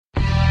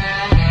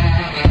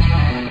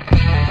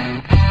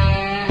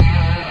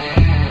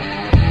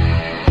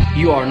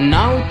You are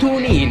now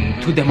tuned in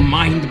to the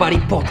Mind Body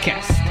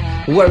Podcast,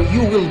 where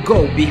you will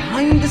go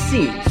behind the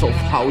scenes of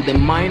how the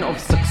mind of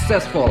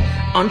successful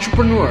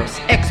entrepreneurs,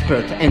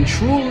 experts, and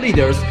true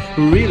leaders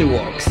really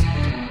works.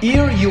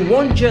 Here you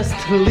won't just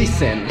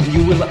listen,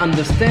 you will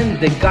understand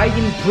the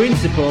guiding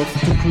principles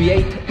to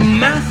create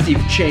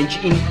massive change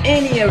in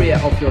any area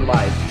of your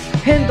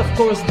life. And of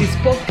course, this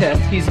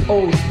podcast is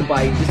hosted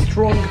by the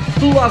strong,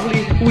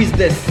 lovely, with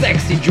the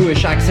sexy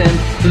Jewish accent,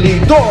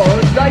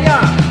 Lidor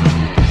Dayan.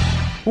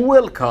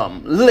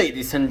 Welcome,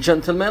 ladies and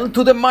gentlemen,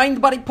 to the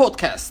Mind Body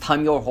Podcast.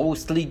 I'm your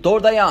host,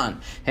 Lidor Dayan,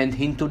 and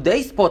in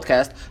today's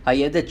podcast, I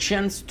had a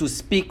chance to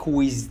speak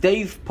with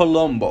Dave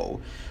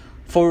Palumbo.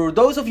 For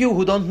those of you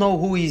who don't know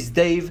who is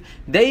Dave,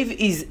 Dave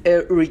is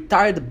a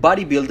retired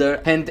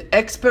bodybuilder and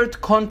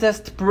expert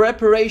contest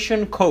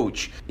preparation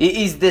coach.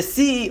 He is the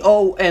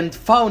CEO and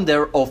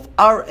founder of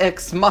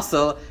RX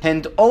Muscle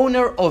and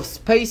owner of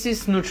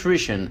Spaces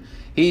Nutrition.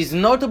 His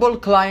notable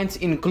clients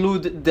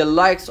include the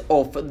likes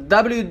of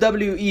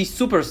WWE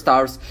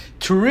superstars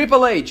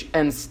Triple H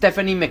and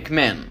Stephanie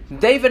McMahon.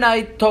 Dave and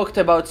I talked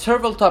about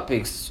several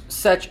topics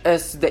such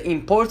as the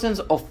importance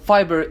of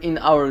fiber in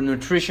our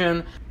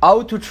nutrition,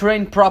 how to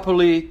train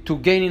properly to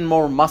gain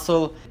more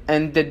muscle,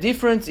 and the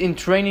difference in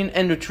training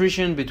and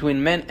nutrition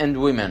between men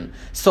and women.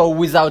 So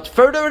without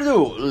further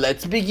ado,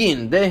 let's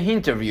begin the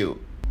interview.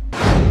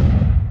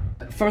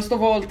 First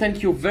of all,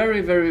 thank you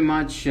very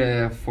much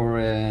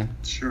for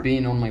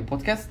being on my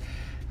podcast.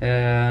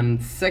 And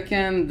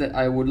second,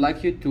 I would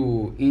like you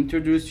to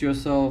introduce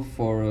yourself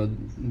for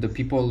the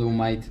people who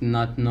might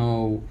not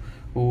know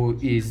who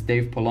is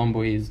Dave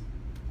Palumbo is.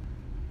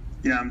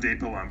 Yeah, I'm Dave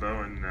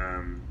Palumbo,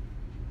 and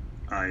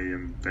I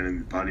have been in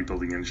the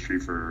bodybuilding industry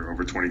for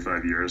over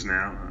 25 years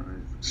now.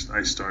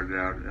 I started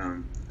out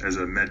as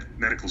a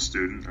medical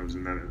student. I was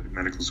in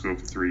medical school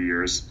for 3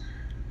 years.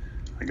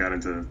 I got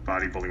into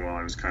bodybuilding while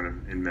I was kind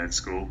of in med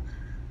school.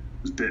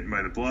 I was bitten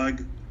by the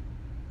bug.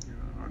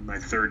 On my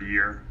third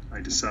year,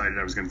 I decided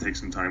I was going to take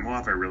some time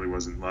off. I really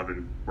wasn't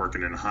loving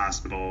working in a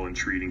hospital and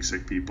treating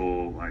sick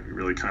people. I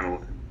really kind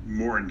of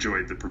more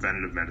enjoyed the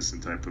preventative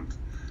medicine type of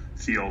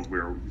field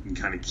where we can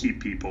kind of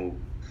keep people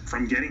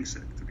from getting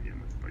sick to begin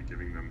with by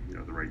giving them,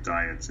 the right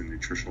diets and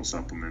nutritional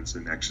supplements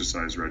and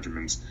exercise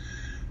regimens.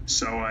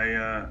 So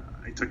I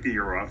took a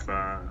year off.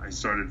 I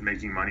started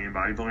making money in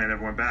bodybuilding. I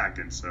never went back,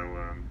 and so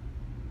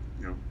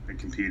I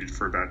competed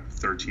for about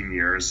 13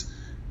 years.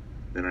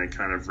 Then I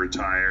kind of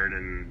retired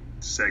and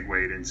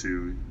segued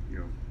into,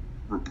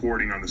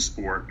 reporting on the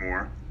sport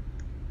more.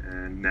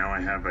 And now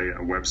I have a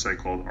website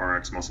called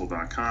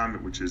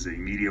rxmuscle.com, which is a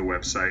media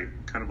website,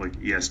 kind of like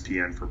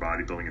ESPN for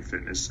bodybuilding and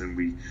fitness. And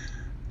we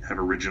have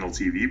original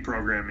TV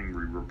programming.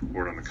 We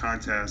report on the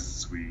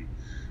contests. We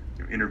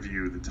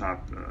interview the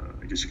top,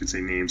 I guess you could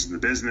say, names in the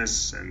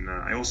business. And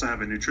I also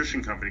have a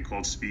nutrition company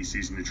called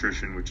Spaces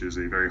Nutrition, which is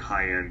a very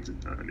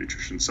high-end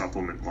nutrition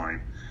supplement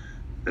line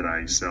that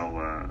I sell,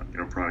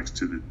 products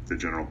to the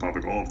general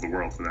public, all over the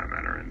world for that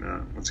matter.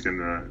 And once again,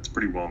 it's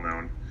pretty well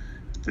known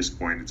at this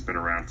point. It's been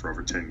around for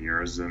over 10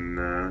 years. And,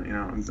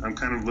 I'm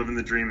kind of living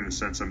the dream in the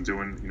sense I'm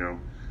doing,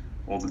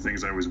 all the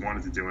things I always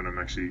wanted to do, and I'm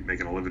actually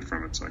making a living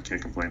from it, so I can't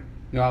complain.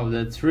 Wow,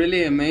 that's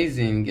really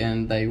amazing.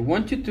 And I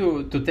want you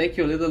to take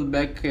you a little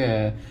back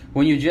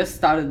when you just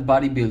started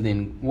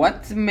bodybuilding.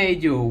 What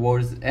made you?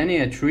 Was any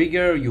a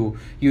trigger?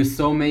 You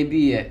saw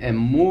maybe a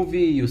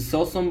movie, you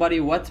saw somebody.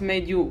 What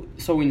made you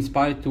so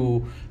inspired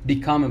to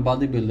become a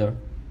bodybuilder?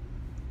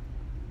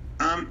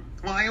 Well,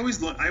 I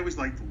always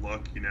liked the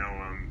look,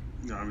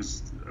 I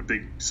was a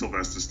big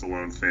Sylvester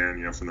Stallone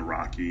fan, from the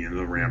Rocky and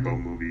the Rambo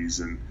movies,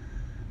 and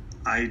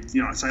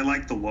so I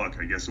liked the look,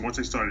 I guess. And once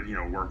I started,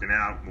 working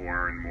out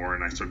more and more,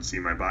 and I started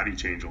seeing my body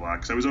change a lot,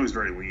 because I was always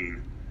very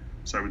lean.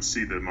 So I would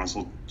see the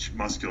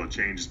muscular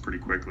changes pretty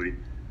quickly.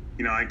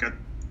 I got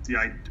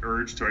the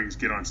urge to,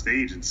 get on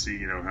stage and see,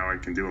 how I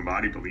can do in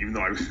bodybuilding, even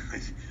though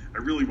I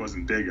really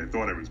wasn't big. I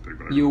thought I was big,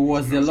 but you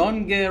was a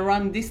long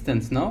run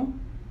distance, no?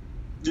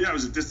 Yeah, I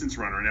was a distance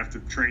runner, and after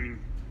training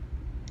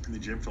in the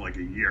gym for like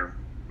a year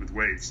with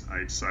weights, I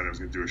decided I was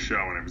going to do a show,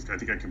 and I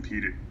think I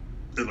competed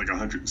at like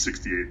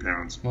 168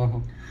 pounds. Uh-huh.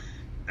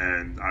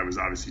 And I was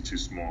obviously too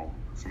small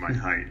for my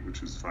height,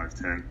 which was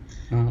 5'10".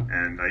 Uh-huh.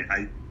 And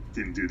I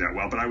didn't do that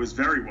well, but I was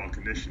very well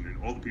conditioned,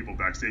 and all the people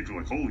backstage were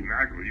like, "Holy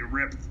mackerel, you're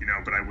ripped,"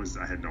 but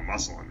I had no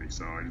muscle on me,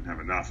 so I didn't have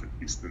enough at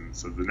least. And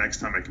so the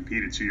next time I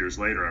competed 2 years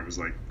later, I was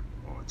like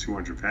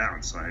 200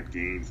 pounds, so I had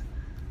gained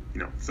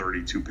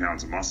 32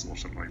 pounds of muscle or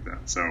something like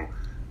that. So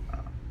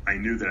I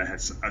knew that I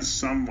had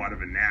somewhat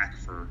of a knack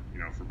for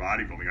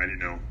bodybuilding. I didn't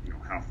know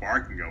how far I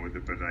can go with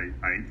it, but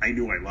I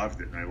knew I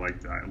loved it, and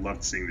I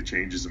loved seeing the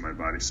changes in my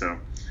body. So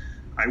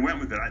I went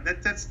with it.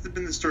 That's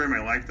been the story of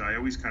my life. That I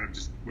always kind of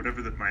just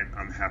whatever that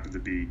I'm happy to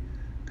be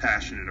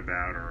passionate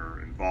about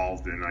or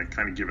involved in, I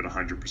kind of give it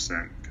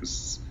 100%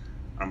 because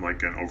I'm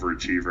like an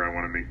overachiever. I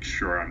want to make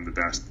sure I'm the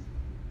best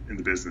in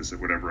the business at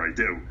whatever I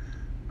do.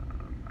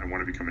 I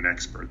want to become an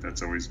expert.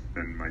 That's always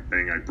been my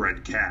thing. I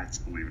bred cats,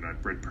 believe it or not. I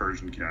bred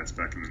Persian cats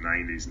back in the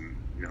 90s, and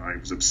I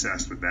was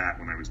obsessed with that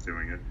when I was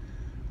doing it.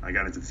 I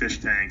got into fish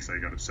tanks. I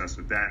got obsessed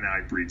with that. Now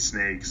I breed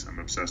snakes. I'm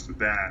obsessed with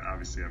that.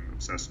 Obviously, I'm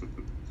obsessed with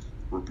the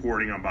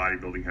reporting on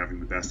bodybuilding, having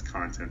the best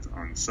content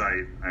on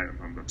site.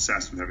 I'm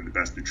obsessed with having the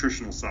best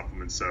nutritional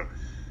supplements. So,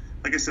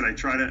 like I said, I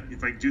try to,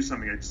 if I do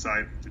something, I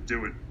decide to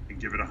do it and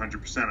give it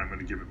 100%. I'm going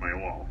to give it my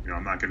all.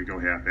 I'm not going to go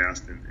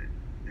half-assed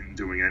in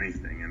doing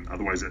anything. And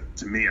otherwise,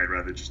 to me, I'd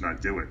rather just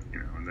not do it.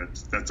 And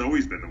that's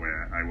always been the way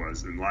I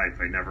was in life.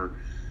 I never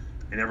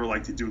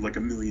liked to do like a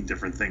million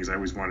different things. I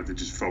always wanted to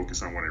just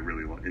focus on what I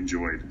really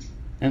enjoyed.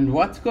 And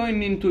what's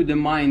going into the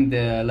mind,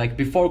 like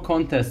before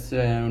contests,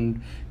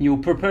 and you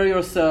prepare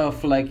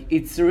yourself, like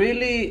it's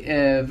really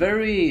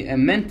very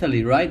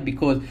mentally, right?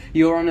 Because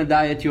you're on a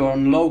diet, you're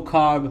on low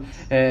carb,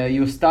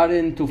 you're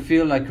starting to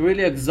feel like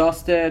really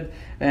exhausted,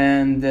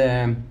 and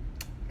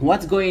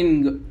what's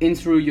going in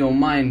through your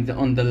mind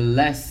on the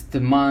last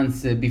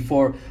months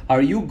before?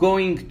 Are you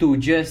going to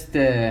just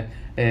be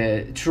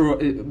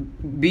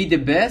the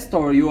best,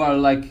 or you are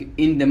like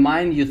in the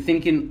mind you're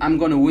thinking I'm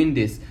gonna win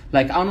this?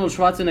 Like Arnold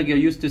Schwarzenegger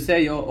used to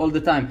say all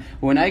the time,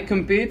 when I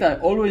compete I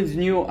always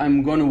knew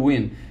I'm gonna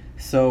win.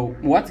 So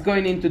what's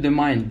going into the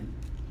mind?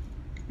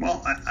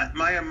 Well,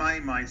 my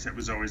mindset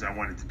was always I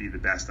wanted to be the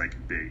best I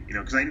could be,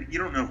 because you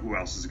don't know who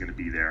else is going to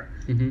be there.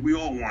 Mm-hmm. We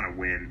all want to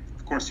win.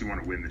 Of course you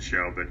want to win the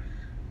show, but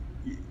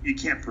you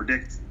can't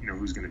predict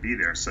who's going to be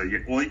there. So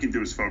all you can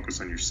do is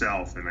focus on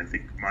yourself. And I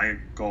think my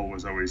goal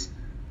was always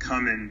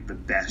come in the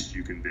best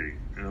you can be.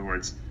 In other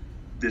words,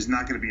 there's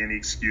not going to be any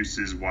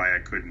excuses why I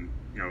couldn't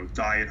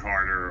diet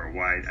harder or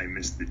why I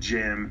missed the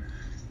gym.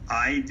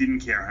 I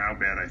didn't care how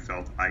bad I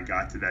felt. I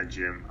got to that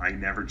gym. I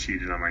never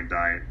cheated on my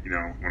diet,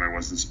 when I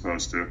wasn't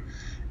supposed to.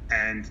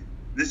 And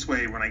this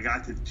way, when I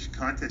got to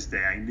contest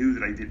day, I knew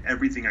that I did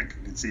everything I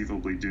could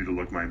conceivably do to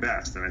look my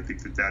best. And I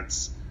think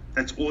that's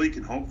all you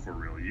can hope for,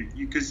 really.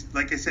 Because,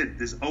 like I said,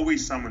 there's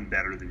always someone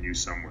better than you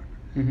somewhere.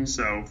 Mm-hmm.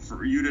 So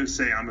for you to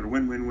say, I'm going to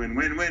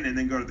win, and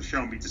then go to the show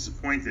and be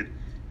disappointed,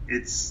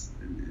 it's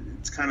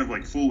kind of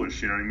like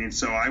foolish, you know what I mean?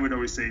 So I would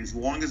always say, as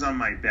long as I'm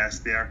my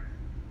best there,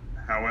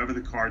 however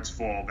the cards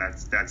fall,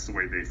 that's the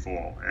way they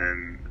fall.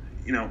 And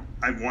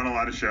I've won a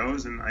lot of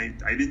shows, and I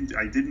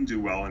didn't do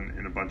well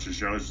in a bunch of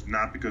shows,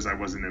 not because I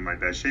wasn't in my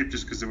best shape,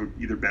 just because there were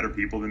either better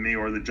people than me,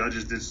 or the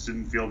judges just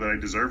didn't feel that I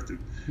deserved to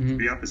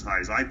be up as high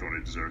as I thought I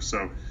deserved.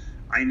 So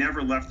I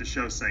never left the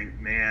show saying,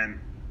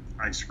 man,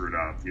 I screwed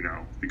up,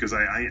 because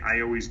I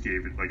always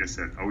gave it, like I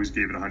said, always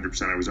gave it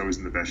 100%. I was always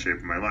in the best shape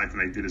of my life,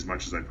 and I did as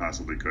much as I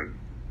possibly could.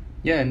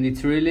 Yeah, and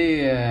it's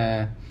really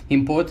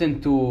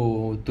important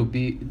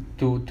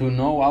to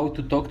know how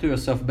to talk to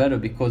yourself better,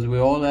 because we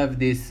all have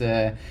this.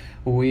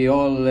 We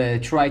all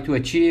try to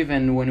achieve,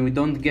 and when we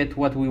don't get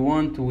what we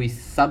want, we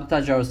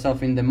sabotage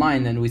ourselves in the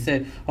mind, and we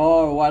say,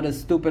 "Oh, what a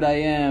stupid I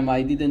am!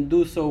 I didn't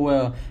do so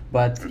well."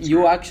 But That's you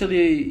right.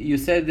 actually, you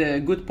said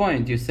a good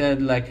point. You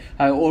said like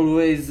I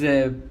always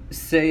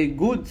say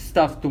good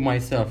stuff to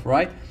myself,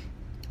 right?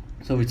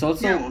 So it's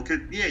also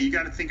you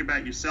got to think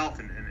about yourself,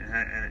 and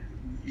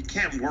you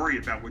can't worry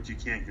about what you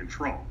can't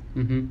control.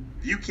 Mm-hmm.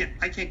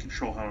 I can't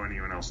control how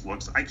anyone else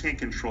looks. I can't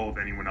control if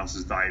anyone else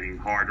is dieting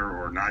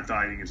harder or not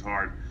dieting as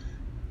hard.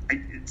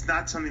 It's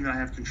not something that I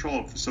have control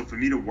of. So for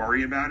me to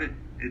worry about it,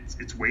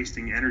 it's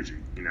wasting energy.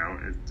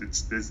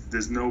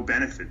 There's no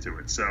benefit to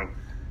it. So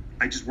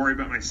I just worry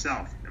about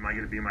myself. Am I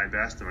going to be my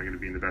best? Am I going to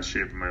be in the best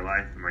shape of my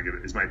life?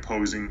 Is my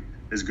posing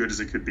as good as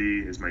it could be?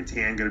 Is my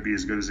tan going to be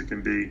as good as it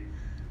can be?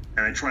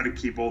 And I try to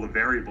keep all the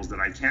variables that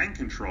I can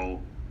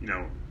control.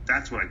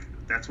 That's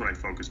what I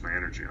focus my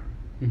energy on.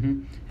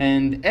 Mm-hmm.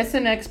 And as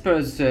an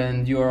expert,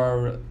 and you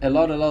are a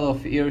lot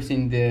of years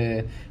in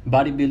the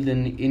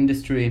bodybuilding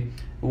industry,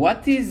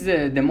 what is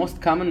the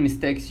most common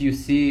mistakes you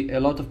see a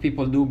lot of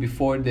people do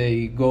before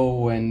they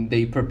go and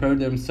they prepare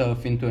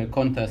themselves into a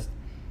contest?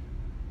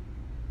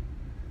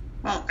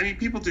 Well, I mean,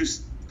 people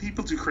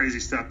do crazy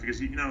stuff,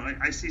 because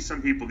I see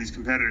some people, these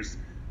competitors,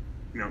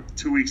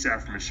 2 weeks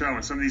after the show,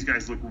 and some of these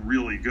guys look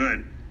really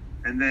good,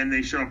 and then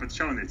they show up at the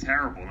show and they're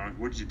terrible. And I'm like,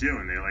 what'd you do?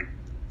 And they like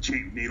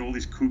made all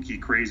these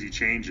kooky, crazy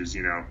changes,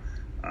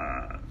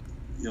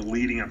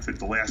 leading up to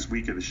the last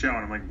week of the show. And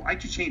I'm like,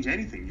 why'd you change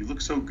anything? You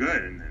look so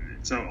good. And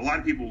so a lot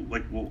of people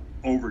will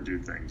overdo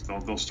things.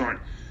 They'll start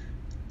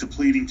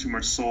depleting too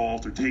much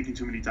salt, or taking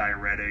too many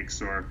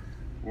diuretics,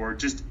 or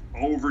just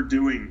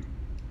overdoing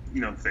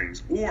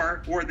things,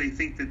 or they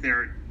think that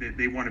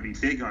they want to be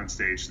big on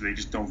stage, so they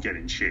just don't get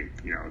in shape.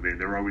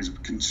 They're always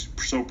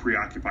so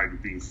preoccupied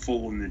with being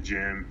full in the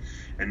gym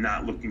and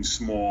not looking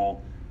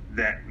small,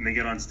 that when they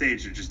get on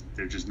stage,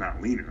 they're just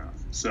not lean enough.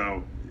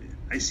 So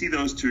I see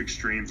those two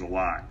extremes a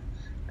lot,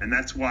 and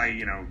that's why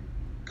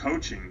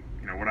coaching,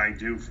 what I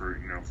do for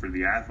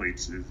the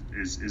athletes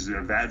is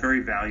a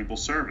very valuable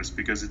service,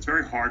 because it's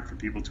very hard for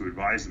people to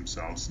advise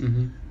themselves.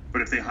 Mm-hmm.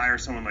 But if they hire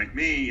someone like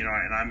me, and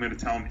I'm going to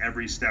tell them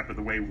every step of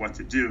the way what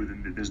to do,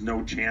 then there's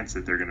no chance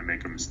that they're going to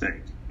make a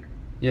mistake.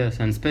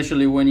 Yes, and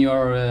especially when you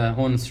are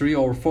on 3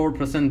 or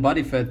 4%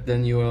 body fat,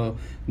 then you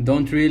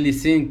don't really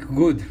think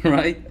good,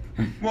 right?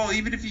 Well,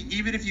 even if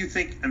you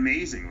think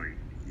amazingly,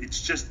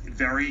 it's just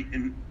very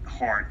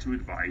hard to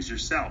advise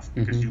yourself,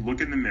 because you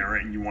look in the mirror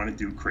and you want to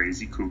do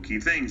crazy,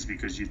 kooky things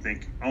because you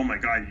think, oh my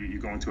God, you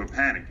go into a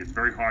panic. It's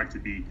very hard to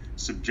be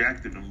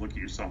subjective and look at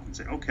yourself and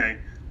say, okay,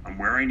 I'm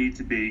where I need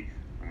to be.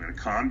 I'm going to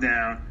calm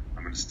down.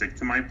 I'm going to stick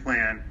to my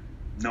plan.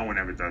 No one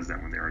ever does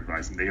that when they're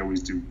advising. They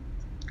always do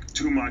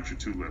too much or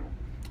too little.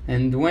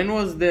 And when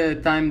was the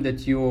time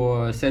that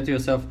you said to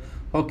yourself,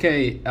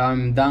 okay,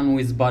 I'm done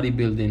with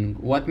bodybuilding?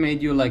 What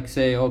made you like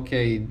say,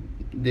 okay,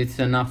 this is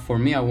enough for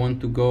me, I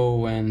want to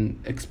go and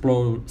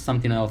explore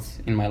something else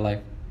in my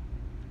life?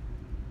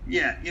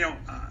 Yeah,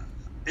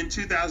 in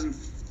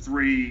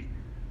 2003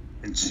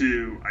 and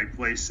 2, I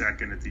placed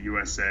second at the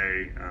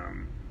USA,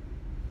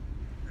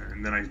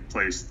 and then I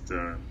placed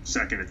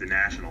second at the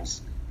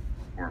Nationals,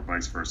 or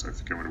vice versa, I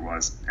forget what it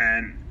was.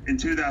 And in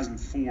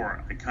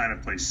 2004, I kind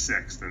of placed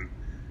sixth, and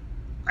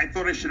I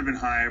thought I should have been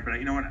higher, but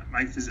you know what?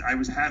 I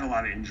had a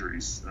lot of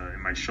injuries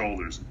in my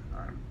shoulders.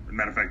 As a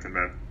matter of fact, in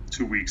about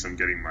 2 weeks, I'm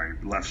getting my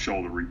left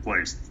shoulder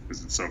replaced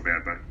because it's so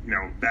bad. But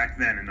back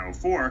then in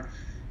 2004,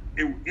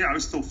 I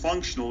was still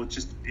functional.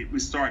 It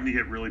was starting to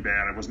get really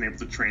bad. I wasn't able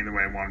to train the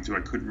way I wanted to.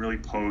 I couldn't really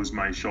pose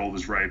my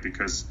shoulders right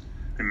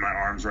and my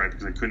arms right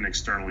because I couldn't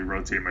externally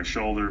rotate my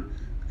shoulder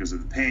because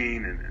of the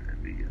pain and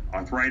the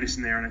arthritis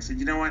in there. And I said,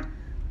 you know what?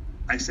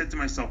 I said to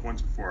myself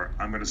once before,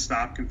 I'm going to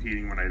stop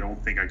competing when I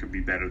don't think I could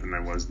be better than I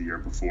was the year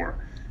before.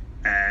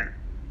 And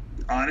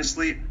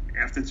honestly,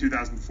 after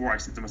 2004, I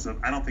said to myself,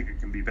 I don't think it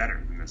can be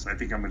better than this. I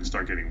think I'm going to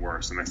start getting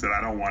worse. And I said,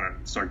 I don't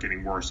want to start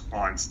getting worse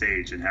on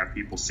stage and have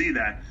people see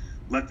that.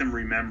 Let them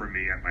remember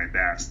me at my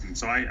best. And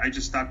so I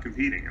just stopped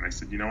competing. And I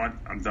said, you know what?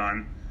 I'm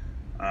done.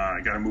 I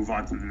got to move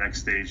on to the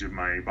next stage of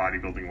my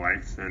bodybuilding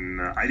life.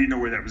 And I didn't know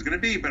where that was going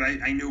to be, but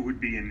I knew it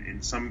would be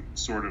in some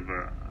sort of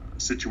a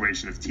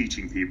situation of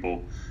teaching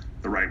people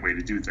the right way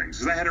to do things,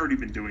 because I had already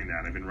been doing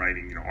that. I've been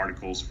writing,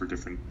 articles for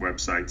different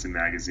websites and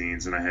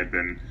magazines, and I had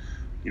been,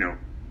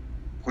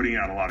 putting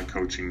out a lot of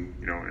coaching,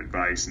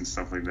 advice and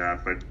stuff like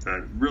that. But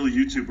really,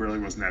 YouTube really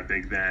wasn't that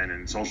big then,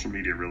 and social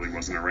media really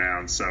wasn't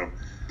around. So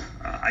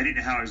I didn't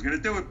know how I was going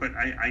to do it, but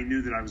I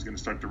knew that I was going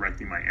to start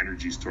directing my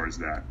energies towards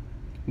that.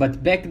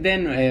 But back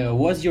then,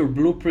 was your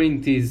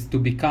blueprint is to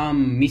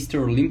become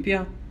Mr.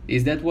 Olympia?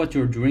 Is that what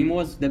your dream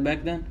was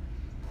back then?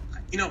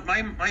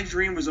 My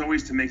dream was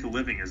always to make a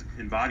living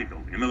in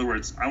bodybuilding. In other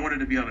words, I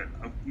wanted to be able to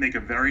make a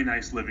very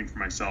nice living for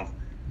myself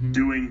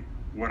doing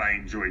what I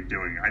enjoyed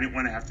doing. I didn't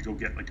want to have to go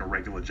get like a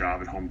regular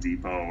job at Home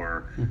Depot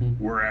or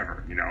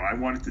wherever. I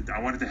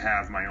wanted to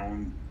have my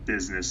own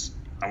business.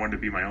 I wanted to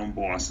be my own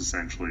boss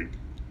essentially,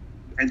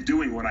 and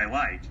doing what I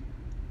like.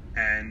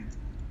 And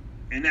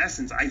in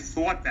essence, I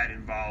thought that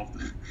involved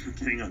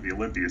getting on the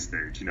Olympia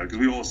stage. Because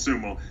we all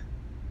assume, well,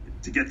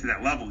 to get to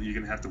that level, you're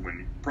going to have to win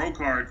the pro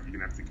card. You're going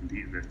to have to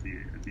compete at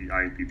the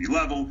IFBB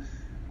level.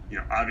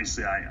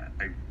 Obviously, I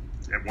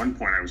at one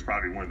point I was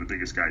probably one of the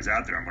biggest guys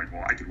out there. I'm like,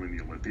 well, I could win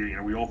the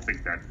Olympia. We all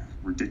think that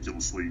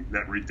ridiculously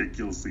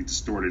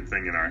distorted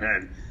thing in our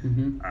head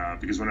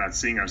because we're not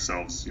seeing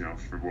ourselves,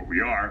 for what we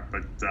are.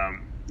 But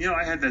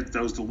I had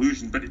those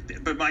delusions.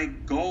 But my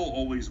goal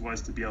always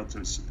was to be able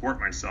to support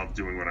myself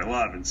doing what I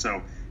love. And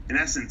so, in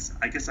essence,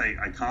 I guess I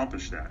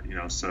accomplished that.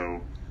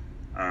 So.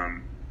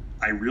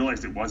 I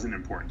realized it wasn't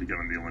important to get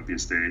on the Olympia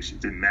stage. It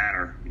didn't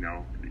matter,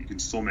 you can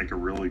still make a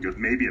really good,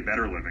 maybe a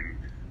better living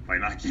by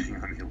not getting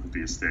on the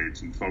Olympia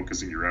stage and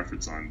focusing your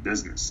efforts on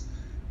business.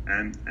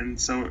 And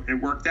so it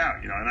worked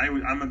out, and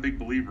I'm a big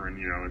believer in,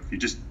 if you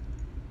just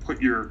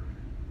put your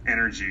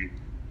energy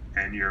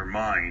and your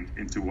mind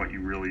into what you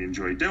really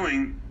enjoy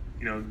doing,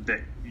 that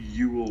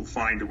you will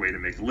find a way to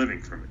make a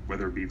living from it,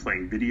 whether it be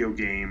playing video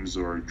games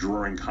or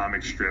drawing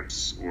comic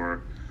strips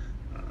or,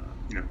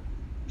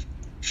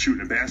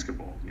 shooting a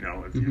basketball.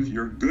 If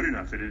you're good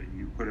enough at it and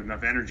you put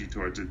enough energy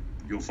towards it,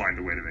 you'll find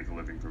a way to make a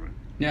living from it.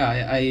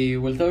 Yeah, I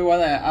will tell you why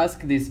I ask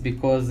this,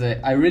 because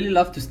I really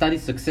love to study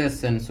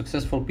success and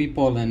successful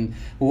people and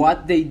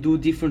what they do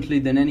differently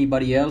than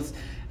anybody else.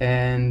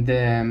 And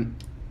the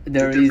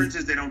difference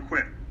is they don't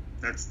quit.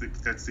 That's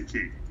the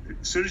key.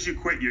 As soon as you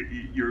quit,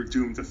 you're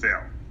doomed to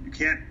fail. You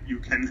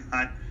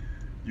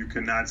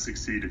cannot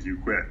succeed if you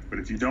quit. But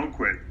if you don't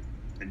quit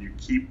and you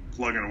keep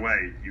plugging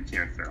away, you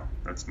can't fail.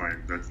 That's my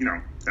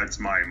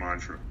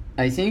mantra.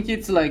 I think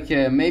it's like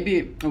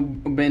maybe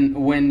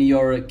when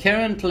your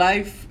current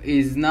life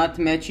is not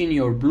matching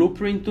your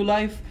blueprint to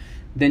life,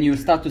 then you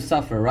start to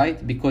suffer,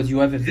 right? Because you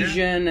have a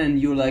vision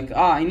and you're like,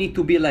 I need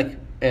to be like,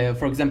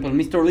 for example,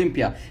 Mr.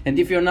 Olympia. And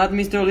if you're not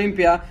Mr.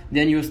 Olympia,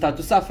 then you start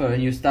to suffer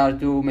and you start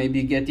to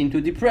maybe get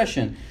into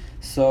depression.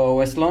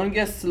 So as long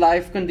as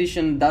life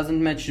condition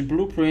doesn't match the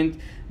blueprint,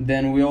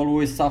 then we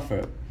always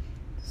suffer.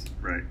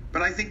 Right.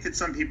 But I think that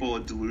some people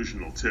are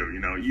delusional too.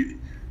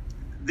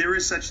 There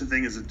is such a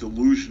thing as a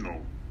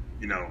delusional,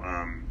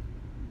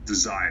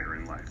 desire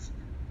in life.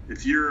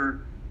 If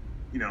you're,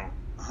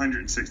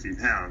 160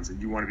 pounds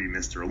and you want to be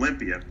Mr.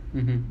 Olympia,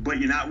 but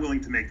you're not willing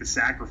to make the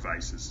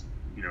sacrifices,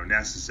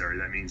 necessary.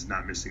 That means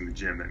not missing the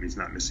gym. That means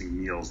not missing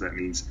meals. That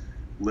means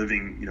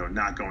living,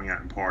 not going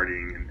out and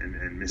partying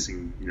and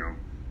missing,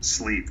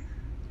 sleep.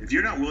 If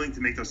you're not willing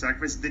to make those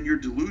sacrifices, then you're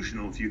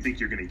delusional if you think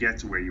you're going to get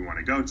to where you want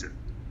to go to.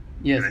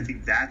 Yes. And I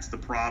think that's the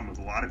problem with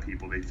a lot of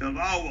people. They feel, oh,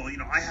 well,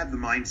 I have the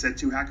mindset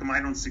too. How come I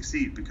don't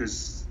succeed?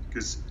 Because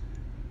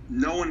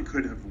no one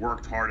could have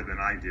worked harder than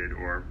I did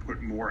or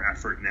put more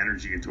effort and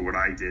energy into what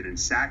I did and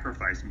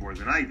sacrificed more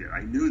than I did.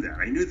 I knew that.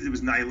 I knew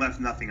that I left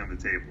nothing on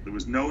the table. There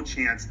was no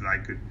chance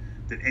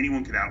that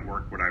anyone could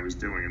outwork what I was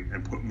doing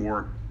and put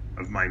more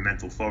of my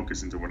mental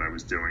focus into what I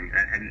was doing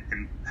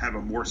and have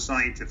a more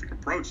scientific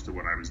approach to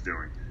what I was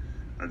doing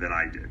than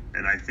I did.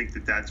 And I think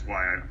that's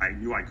why I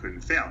knew I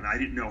couldn't fail. Now, I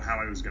didn't know how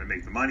I was going to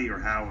make the money or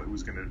how it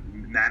was going to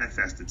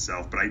manifest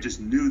itself, but I just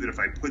knew that if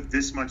I put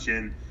this much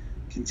in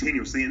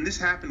continuously, and this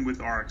happened with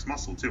RX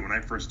Muscle too. When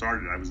I first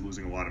started, I was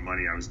losing a lot of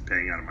money. I was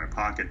paying out of my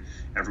pocket.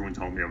 Everyone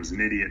told me I was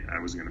an idiot. I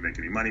wasn't going to make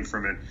any money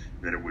from it,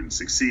 that it wouldn't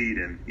succeed.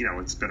 And,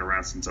 it's been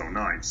around since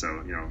 2009.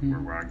 So,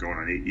 we're going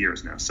on 8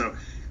 years now. So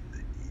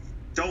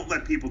don't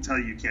let people tell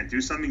you can't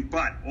do something,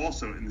 but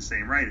also in the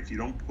same right, if you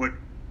don't put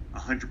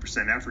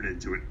 100% effort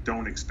into it,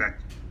 don't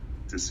expect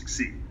to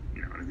succeed.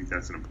 And I think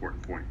that's an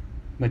important point.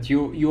 But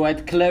you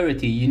had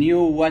clarity. You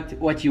knew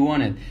what you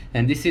wanted,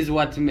 and this is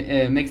what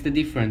makes the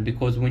difference.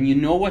 Because when you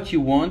know what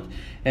you want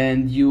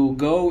and you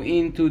go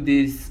into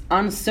this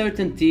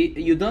uncertainty,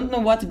 you don't know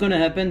what's gonna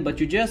happen, but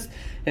you just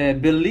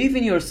believe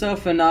in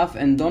yourself enough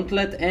and don't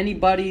let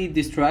anybody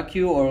distract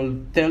you or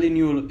telling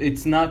you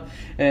it's not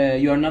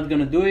you are not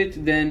gonna do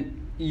it. Then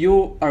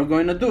you are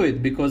going to do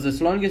it, because as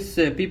long as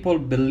people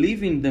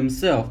believe in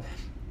themselves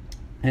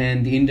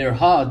and in their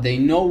heart, they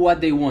know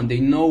what they want, they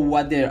know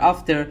what they're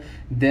after,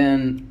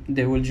 then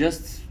they will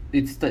it's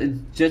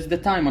just the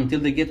time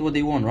until they get what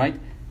they want, right?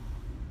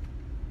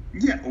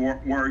 Yeah,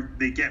 or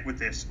they get what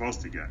they're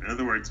supposed to get. In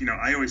other words,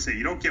 I always say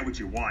you don't get what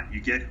you want, you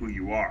get who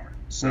you are.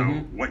 So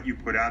what you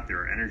put out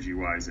there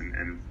energy-wise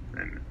and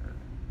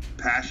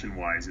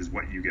passion-wise is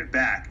what you get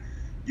back.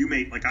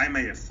 I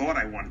may have thought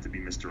I wanted to be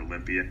Mr.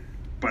 Olympia,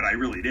 but I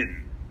really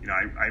didn't.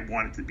 I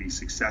wanted to be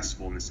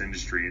successful in this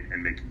industry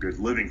and make a good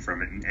living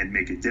from it and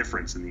make a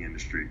difference in the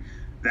industry.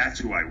 That's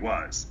who I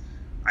was.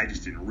 I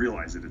just didn't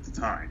realize it at the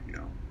time,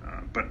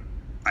 but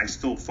I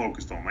still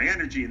focused all my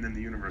energy, and then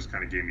the universe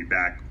kind of gave me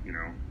back,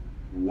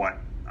 what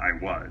I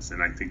was.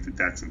 And I think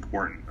that's an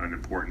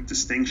important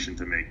distinction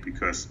to make,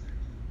 because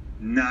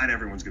not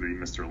everyone's going to be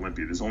Mr.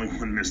 Olympia. There's only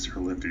one Mr.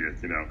 Olympia,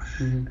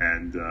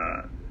 and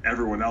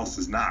everyone else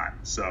is not.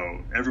 So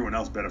everyone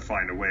else better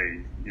find a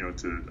way,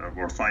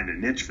 or find a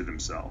niche for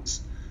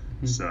themselves.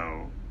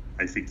 So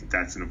I think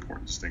that's an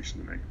important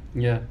distinction to make.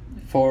 Yeah.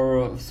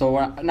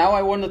 So now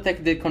I want to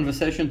take the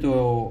conversation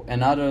to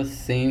another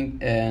thing,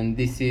 and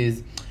this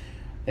is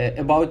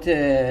about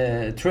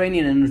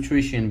training and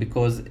nutrition,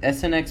 because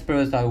as an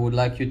expert I would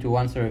like you to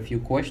answer a few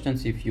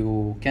questions if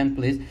you can,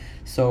 please.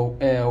 So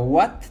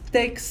what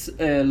takes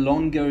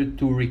longer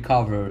to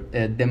recover,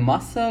 the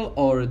muscle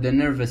or the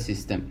nervous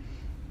system?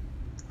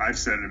 I've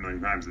said it a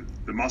million times that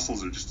the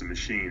muscles are just a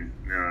machine.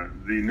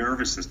 The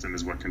nervous system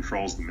is what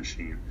controls the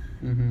machine.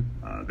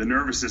 The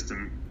nervous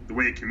system, the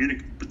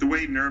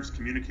way nerves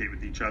communicate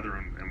with each other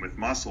and with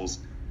muscles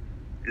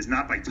is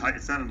not by touch.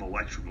 It's not an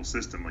electrical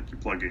system like you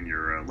plug in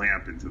your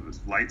lamp into the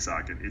light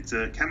socket. It's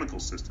a chemical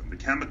system. The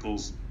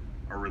chemicals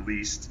are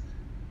released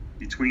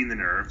between the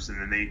nerves, and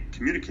then they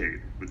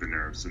communicate with the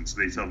nerves. And so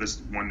they tell this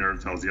one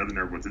nerve tells the other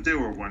nerve what to do,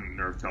 or one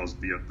nerve tells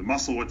the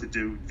muscle what to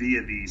do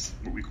via these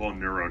what we call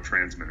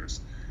neurotransmitters.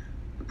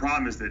 The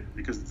problem is that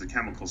because it's a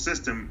chemical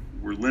system,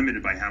 we're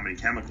limited by how many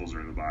chemicals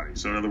are in the body.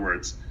 So in other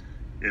words,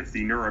 if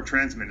the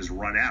neurotransmitters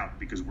run out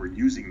because we're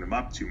using them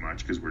up too much,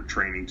 because we're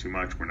training too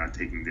much, we're not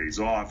taking days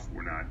off,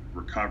 we're not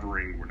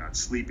recovering, we're not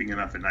sleeping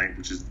enough at night,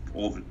 which is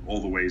all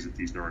the ways that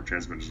these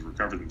neurotransmitters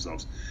recover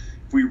themselves.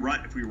 If we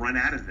run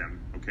out of them,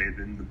 okay,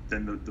 then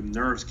the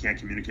nerves can't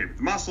communicate with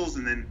the muscles,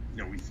 and then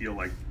we feel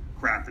like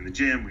crap in the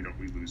gym.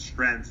 We lose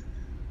strength,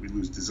 we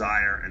lose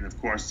desire, and of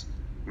course,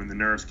 when the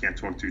nerves can't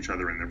talk to each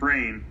other in the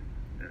brain,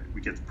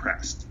 we get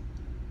depressed.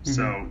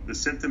 So the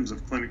symptoms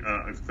of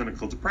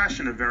clinical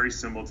depression are very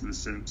similar to the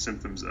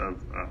symptoms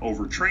of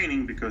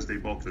overtraining, because they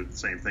both are the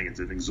same thing. It's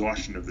an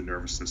exhaustion of the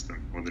nervous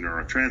system or the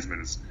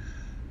neurotransmitters.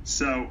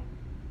 So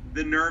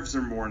the nerves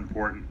are more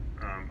important.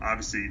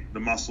 Obviously, the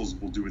muscles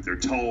will do what they're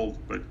told,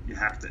 but you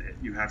have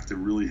to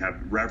really have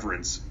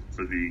reverence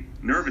for the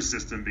nervous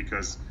system,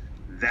 because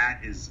that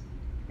is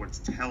what's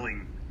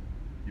telling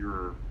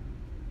your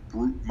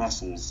brute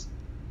muscles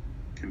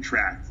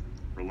contract,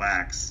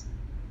 relax,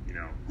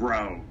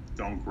 grow,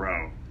 don't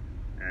grow.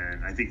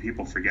 And I think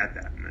people forget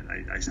that.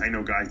 And I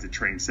know guys that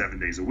train 7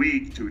 days a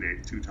week,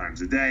 2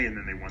 times a day, and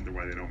then they wonder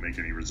why they don't make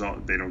any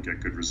result. They don't get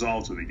good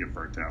results, or they get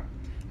burnt out.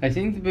 I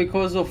think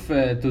because of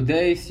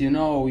today's, you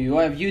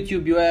have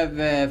YouTube, you have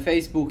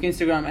Facebook,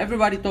 Instagram,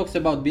 everybody talks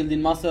about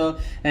building muscle,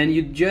 and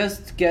you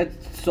just get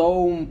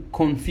so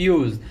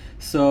confused.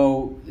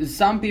 So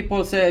some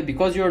people say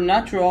because you're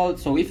natural,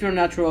 so if you're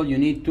natural, you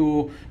need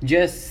to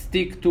just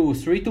stick to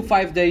 3 to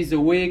 5 days a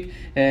week,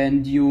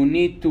 and you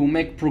need to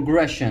make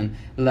progression.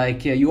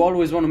 Like you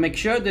always want to make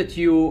sure that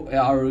you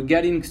are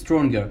getting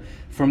stronger.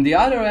 From the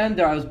other end,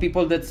 there are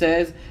people that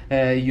says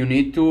you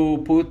need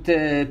to put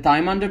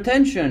time under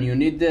tension. You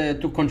need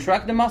to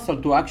contract the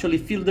muscle to actually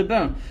feel the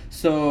burn.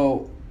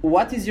 So,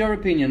 what is your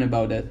opinion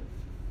about that?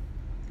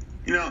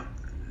 You know,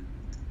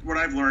 what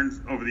I've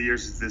learned over the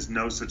years is there's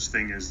no such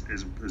thing as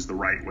the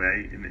right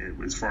way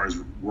as far as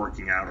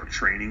working out or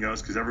training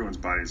goes, because everyone's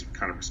bodies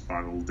kind of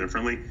respond a little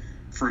differently.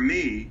 For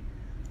me,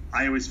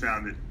 I always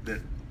found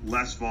that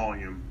less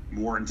volume,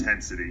 more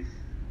intensity,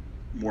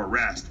 more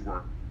rest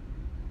worked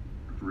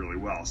really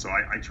well. So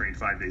I trained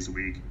 5 days a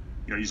week,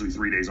 usually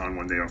 3 days on,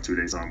 1 day off, 2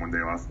 days on, 1 day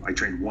off. I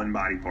trained one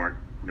body part,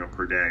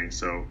 per day.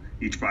 So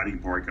each body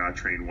part got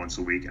trained once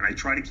a week. And I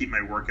try to keep my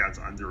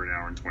workouts under an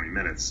hour and 20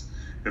 minutes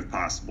if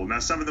possible. Now,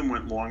 some of them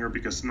went longer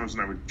because sometimes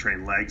when I would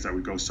train legs, I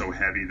would go so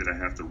heavy that I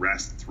have to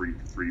rest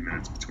three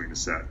minutes between a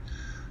set.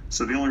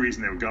 So the only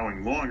reason they were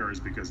going longer is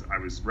because I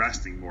was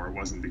resting more. It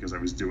wasn't because I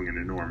was doing an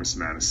enormous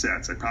amount of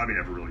sets. I probably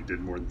never really did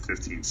more than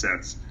 15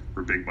 sets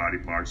for big body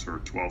parts, or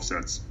 12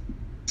 sets,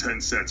 10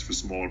 sets for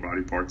smaller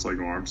body parts like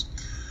arms.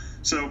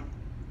 So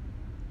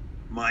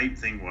my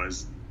thing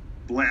was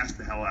blast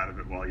the hell out of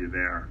it while you're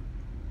there,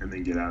 and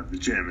then get out of the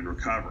gym and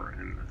recover.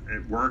 And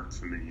it worked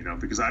for me,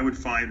 because I would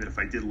find that if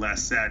I did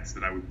less sets,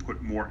 that I would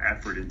put more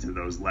effort into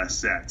those less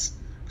sets,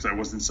 because I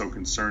wasn't so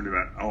concerned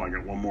about, I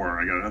got one more,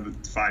 I got another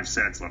 5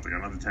 sets left, I got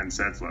another 10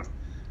 sets left.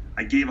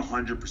 I gave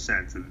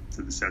 100%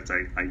 to the sets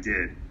I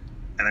did,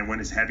 and I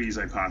went as heavy as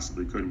I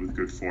possibly could with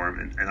good form,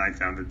 and I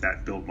found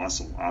that built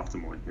muscle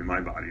optimally, in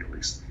my body at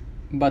least.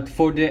 But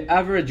for the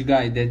average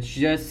guy that's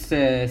just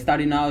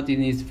starting out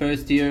in his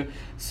first year,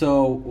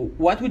 so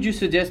what would you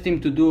suggest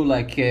him to do?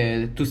 Like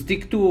to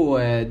stick to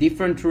a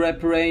different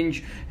rep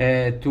range,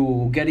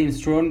 to getting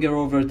stronger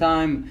over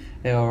time,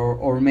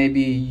 or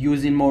maybe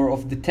using more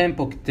of the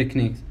tempo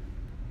techniques?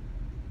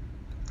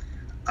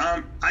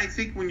 I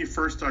think when you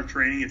first start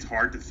training, it's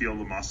hard to feel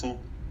the muscle.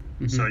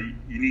 Mm-hmm. So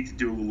you need to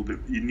do a little bit.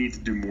 You need to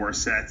do more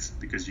sets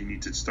because you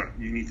need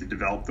to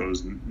develop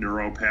those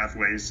neuro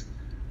pathways.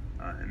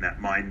 And that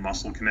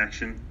mind-muscle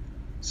connection.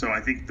 So I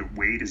think the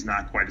weight is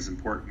not quite as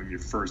important when you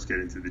first get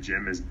into the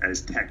gym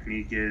as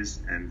technique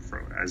is, and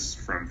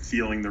from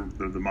feeling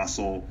the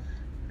muscle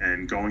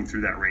and going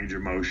through that range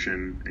of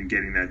motion and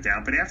getting that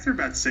down. But after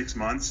about 6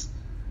 months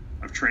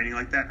of training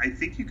like that, I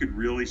think you could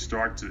really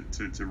start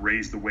to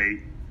raise the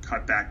weight,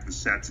 cut back the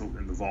sets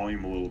and the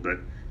volume a little bit,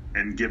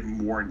 and give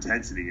more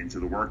intensity into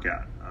the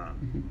workout.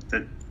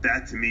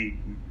 That to me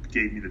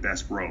gave me the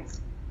best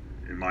growth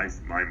in my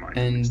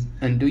mind.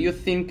 And do you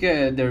think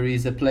there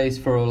is a place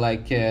for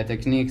like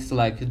techniques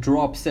like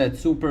drop set,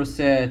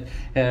 superset,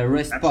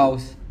 rest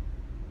pause?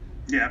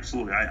 Yeah,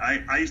 absolutely.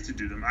 I used to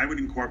do them.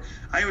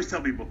 I always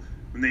tell people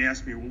when they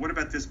ask me, well, what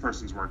about this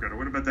person's workout or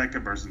what about that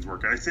person's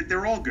workout? I said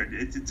they're all good.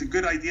 It's a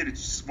good idea to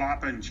just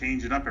swap and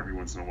change it up every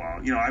once in a while.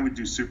 I would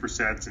do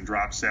supersets and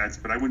drop sets,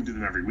 but I wouldn't do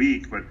them every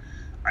week. But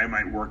I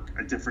might work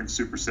a different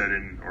superset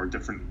or a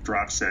different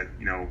drop set,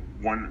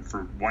 one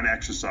for one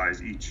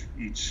exercise each,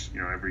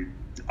 every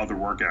other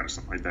workout or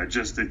something like that,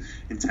 just to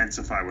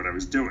intensify what I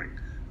was doing.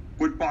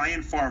 But by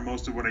and far,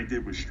 most of what I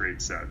did was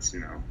straight sets,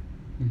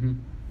 Mm-hmm.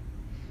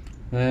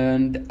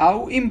 And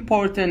how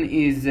important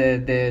is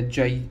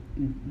the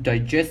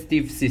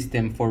digestive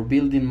system for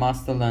building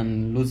muscle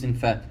and losing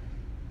fat?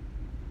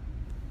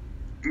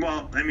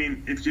 Well, I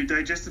mean, if your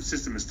digestive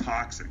system is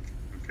toxic,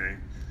 okay,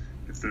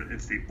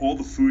 if all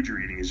the food you're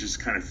eating is just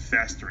kind of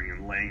festering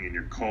and laying in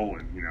your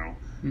colon,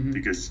 mm-hmm.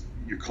 because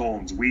your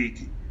colon's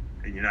weak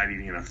and you're not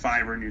eating enough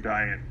fiber in your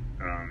diet,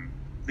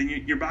 then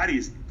your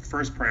body's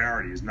first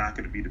priority is not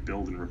going to be to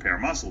build and repair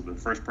muscle. The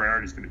first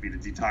priority is going to be to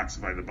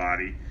detoxify the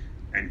body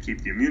and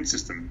keep the immune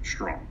system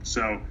strong.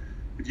 So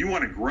if you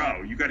want to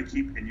grow, you got to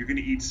and you're going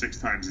to eat 6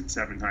 times and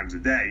 7 times a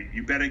day,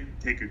 you better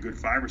take a good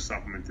fiber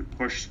supplement to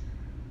push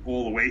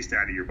all the waste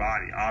out of your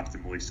body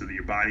optimally, so that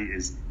your body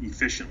is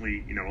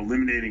efficiently,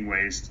 eliminating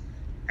waste,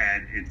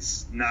 and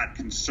it's not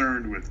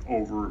concerned with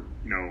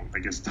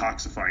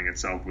toxifying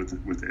itself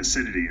with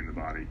acidity in the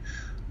body.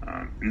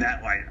 And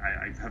that way,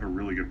 I have a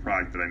really good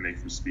product that I make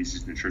from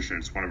Species Nutrition.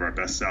 It's one of our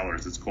best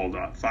sellers. It's called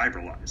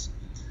Fiberlize.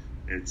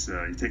 It's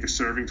you take a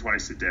serving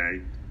twice a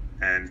day,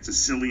 and it's a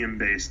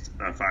psyllium-based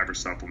fiber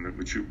supplement,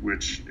 which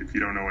if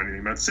you don't know anything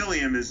about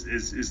psyllium,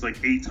 is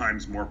like 8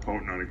 times more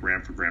potent on a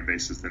gram-for-gram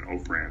basis than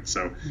Ofran.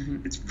 So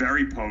mm-hmm. It's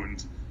very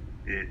potent.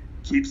 It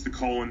keeps the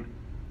colon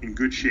in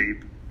good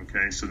shape,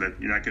 okay, so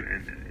that you're not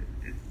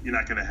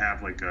going to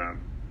have like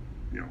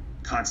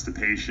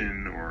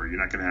constipation, or you're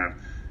not going to have,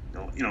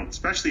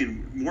 especially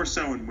more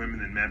so in women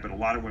than men, but a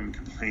lot of women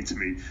complain to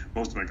me,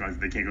 most of my clients,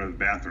 they can't go to the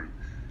bathroom.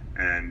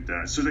 And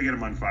so they get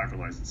them on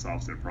Fiberlize, it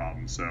solves their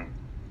problem. So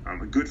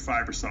a good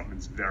fiber supplement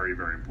is very,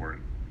 very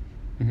important.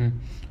 Mm-hmm.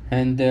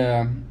 And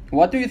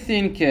what do you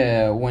think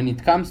when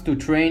it comes to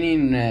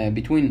training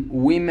between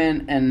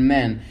women and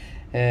men?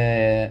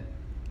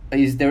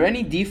 Is there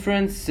any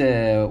difference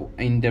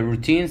in the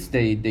routines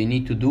they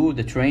need to do,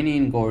 the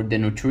training or the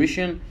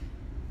nutrition?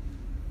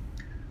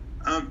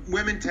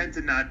 Women tend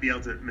to not be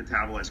able to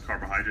metabolize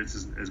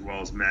carbohydrates as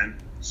well as men.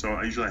 So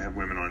I usually have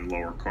women on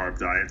lower carb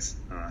diets,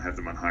 have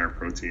them on higher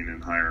protein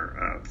and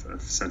higher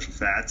essential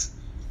fats.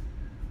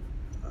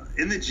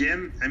 In the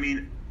gym, I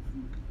mean,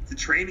 the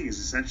training is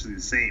essentially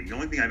the same. The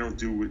only thing I don't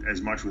do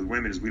as much with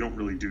women is we don't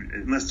really do,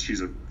 unless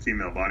she's a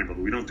female bodybuilder,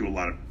 we don't do a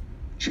lot of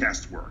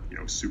chest work,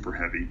 super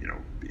heavy,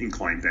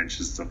 incline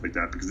benches, stuff like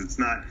that, because it's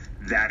not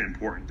that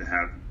important to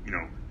have,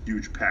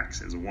 huge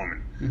pecs as a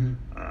woman.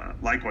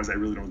 Mm-hmm. Likewise, I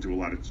really don't do a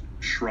lot of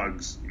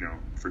shrugs,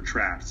 for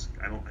traps.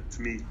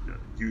 To me,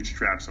 huge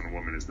traps on a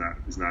woman is not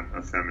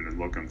a feminine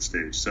look on the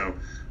stage. So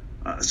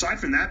aside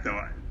from that,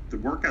 though, the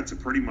workouts are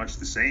pretty much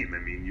the same. I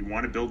mean, you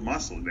want to build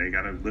muscle. They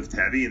got to lift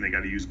heavy and they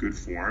got to use good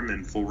form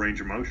and full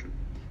range of motion.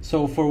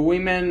 So for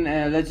women,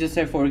 let's just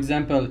say, for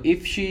example,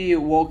 if she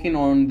walking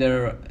on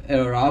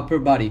her upper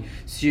body,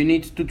 she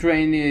needs to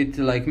train it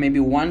like maybe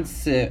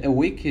once a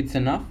week. It's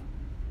enough.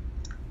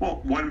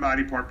 Well, one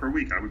body part per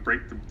week. I would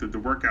break the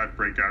workout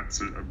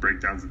breakdowns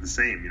are the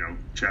same.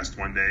 Chest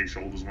one day,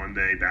 shoulders one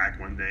day, back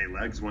one day,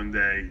 legs one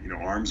day,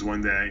 arms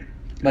one day.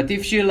 But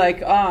if she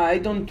I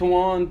don't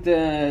want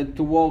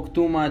to walk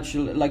too much,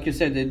 like you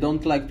said, they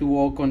don't like to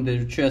walk on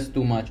their chest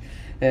too much.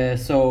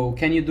 So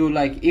can you do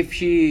if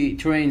she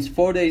trains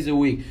 4 days a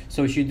week,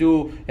 so she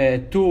do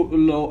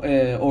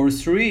 2 or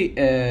 3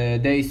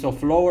 days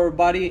of lower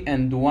body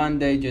and 1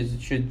 day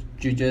should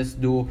you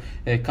just do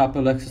a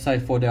couple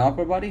exercise for the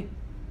upper body?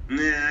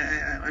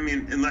 Yeah, I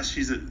mean, unless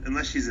she's a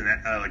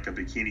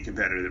bikini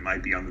competitor that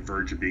might be on the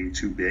verge of being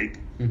too big,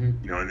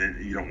 mm-hmm. And then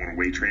you don't want to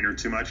weight train her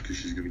too much because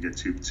she's going to get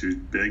too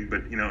big.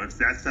 But if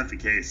that's not the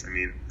case, I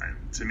mean,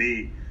 to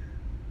me,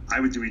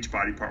 I would do each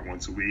body part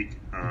once a week.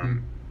 Mm-hmm.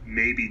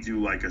 Maybe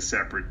do a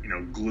separate,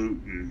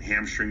 glute and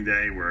hamstring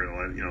day where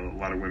a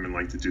lot of women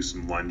like to do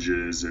some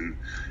lunges and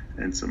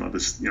some other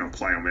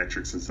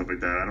plyometrics and stuff like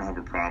that. I don't have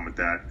a problem with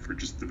that for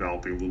just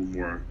developing a little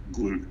more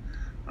glute.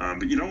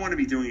 But you don't want to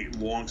be doing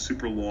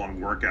super long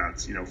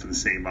workouts, for the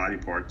same body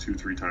part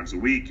 2-3 times a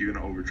week. You're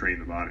going to overtrain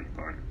the body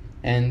part.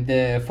 And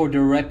for the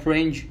rep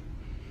range,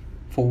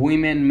 for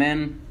women,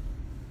 men?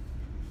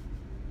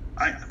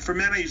 For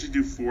men, I usually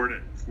do 4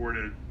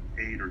 to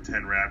 8 or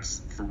 10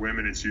 reps. For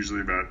women, it's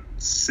usually about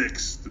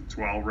 6 to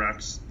 12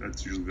 reps.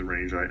 That's usually the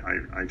range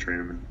I train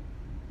them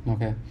in.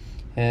 Okay.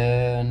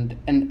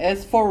 And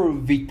as for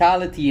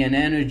vitality and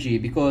energy,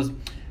 because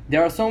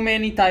there are so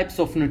many types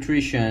of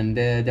nutrition.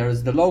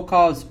 There's the low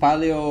carbs,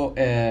 paleo.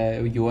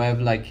 You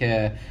have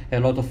a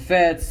lot of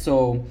fats.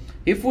 So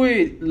if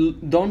we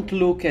don't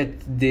look at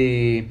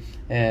the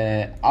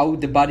how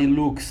the body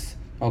looks,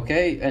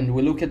 okay, and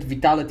we look at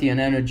vitality and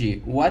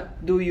energy,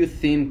 what do you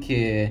think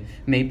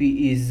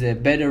maybe is a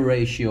better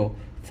ratio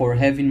for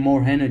having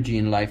more energy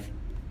in life?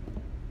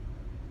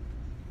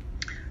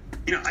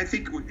 I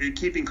think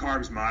keeping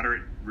carbs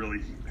moderate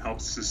really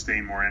helps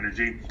sustain more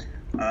energy.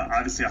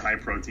 Obviously, a high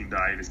protein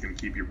diet is going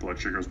to keep your blood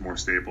sugars more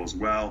stable as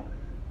well.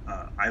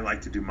 I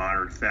like to do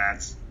moderate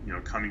fats,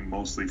 coming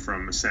mostly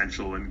from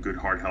essential and good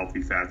heart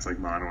healthy fats like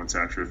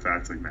monounsaturated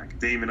fats like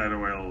macadamia nut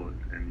oil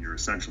and your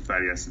essential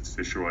fatty acids,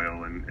 fish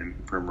oil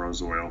and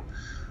primrose oil.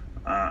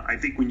 I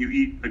think when you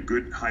eat a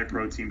good high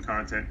protein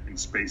content and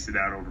space it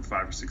out over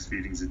 5 or 6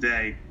 feedings a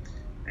day,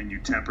 and you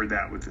temper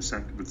that with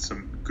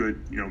some good,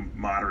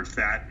 moderate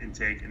fat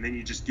intake, and then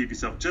you just give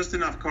yourself just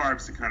enough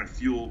carbs to kind of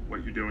fuel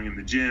what you're doing in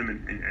the gym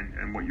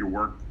and what your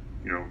work,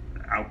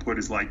 output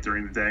is like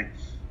during the day.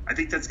 I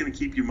think that's going to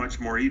keep you much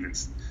more even.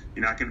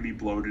 You're not going to be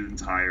bloated and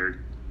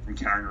tired from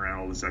carrying around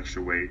all this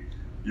extra weight.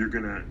 You're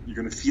gonna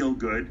feel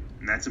good,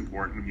 and that's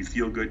important. When you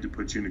feel good, it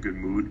puts you in a good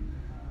mood.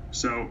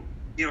 So,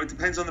 it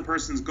depends on the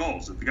person's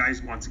goals. If the guy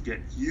wants to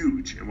get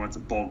huge and wants to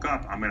bulk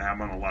up, I'm going to have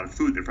them on a lot of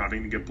food. They're probably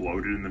going to get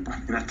bloated, and they're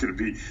probably not going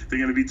to be. They're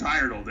going to be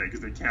tired all day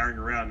because they're carrying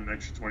around an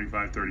extra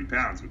 25, 30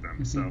 pounds with them.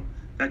 Mm-hmm. So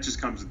that just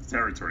comes with the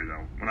territory,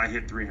 though. When I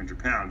hit 300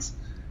 pounds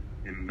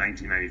in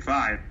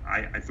 1995,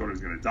 I thought I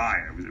was going to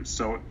die.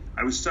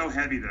 I was so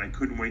heavy that I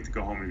couldn't wait to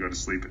go home and go to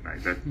sleep at night.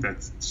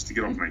 That's just to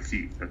get off my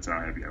feet. That's how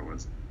heavy I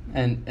was.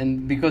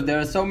 And because there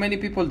are so many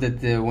people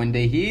that when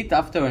they eat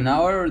after an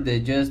hour, they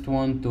just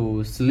want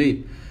to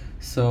sleep.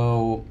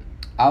 So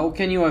how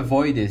can you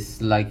avoid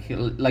this? Like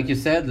you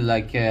said,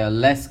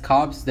 less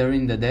carbs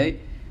during the day?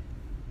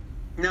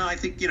 No, I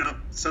think,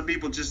 some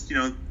people just,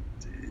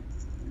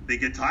 they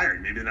get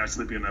tired. Maybe they're not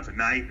sleeping enough at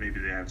night. Maybe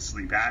they have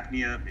sleep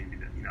apnea. Maybe,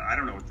 I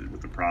don't know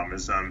what the problem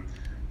is. I'm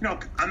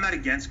not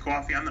against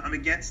coffee. I'm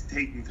against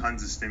taking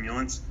tons of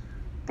stimulants.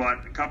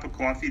 But a cup of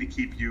coffee to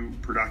keep you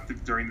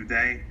productive during the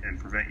day and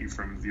prevent you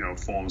from,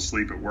 falling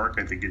asleep at work,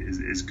 I think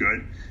is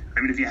good.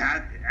 I mean, if you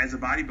had, as a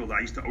bodybuilder,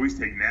 I used to always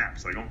take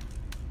naps, almost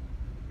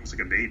like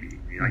a baby.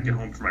 I'd get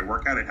home from my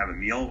workout, I'd have a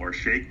meal or a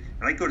shake,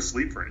 and I'd go to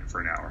sleep for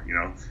an hour,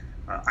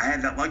 I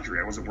had that luxury.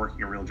 I wasn't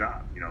working a real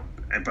job,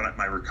 but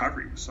my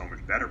recovery was so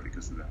much better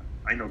because of that.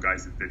 I know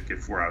guys that get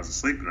 4 hours of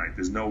sleep a night.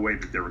 There's no way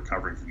that they're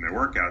recovering from their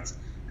workouts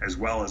as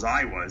well as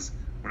I was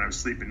when I was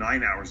sleeping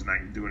 9 hours a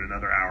night and doing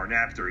another hour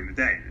nap during the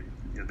day.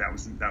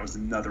 That was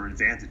another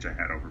advantage I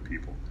had over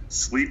people.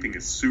 Sleeping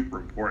is super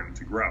important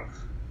to grow.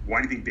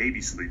 why do you think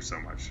babies sleep so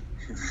much?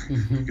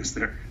 Because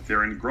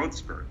they're in growth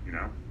spurt,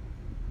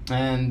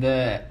 And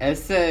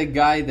as a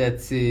guy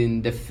that's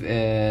in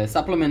the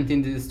supplement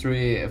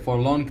industry for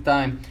a long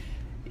time,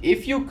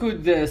 if you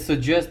could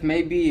suggest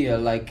maybe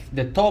like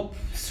the top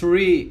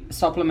 3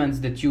 supplements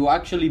that you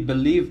actually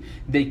believe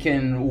they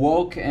can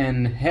work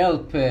and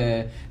help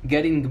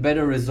getting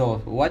better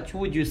results, what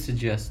would you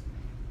suggest?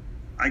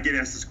 I get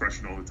asked this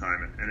question all the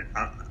time,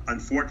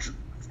 and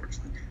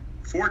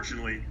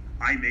fortunately,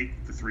 I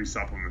make the 3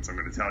 supplements I'm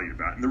going to tell you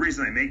about. And the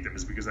reason I make them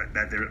is because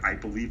I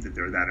believe that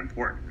they're that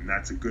important. And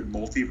that's a good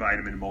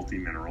multivitamin,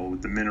 multi-mineral,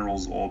 with the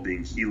minerals all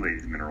being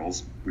chelated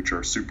minerals, which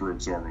are super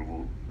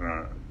absorbable,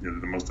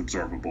 the most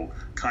absorbable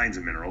kinds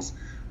of minerals.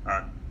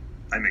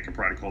 I make a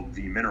product called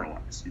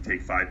V-Mineralize. You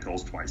take 5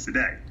 pills twice a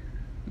day.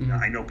 Now,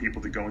 I know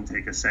people that go and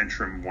take a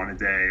Centrum 1 a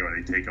day, or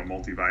they take a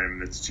multivitamin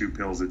that's 2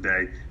 pills a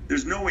day.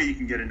 There's no way you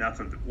can get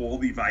enough of all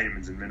the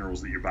vitamins and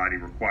minerals that your body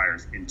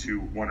requires in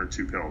 1 or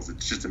 2 pills.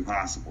 It's just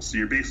impossible. So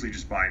you're basically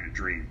just buying a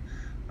dream.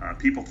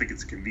 People think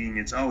it's a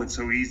convenience. Oh, it's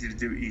so easy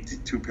to eat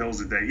 2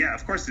 pills a day. Yeah,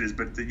 of course it is,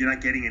 but you're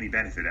not getting any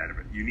benefit out of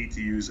it. You need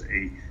to use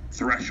a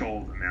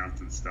threshold amount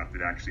of the stuff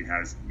that actually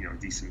has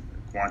decent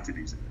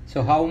quantities in it.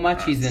 So how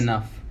much is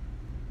enough?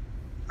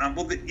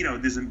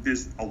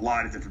 There's a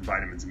lot of different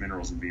vitamins and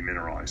minerals in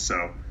V-Mineralize.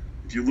 So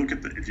if you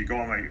go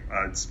on my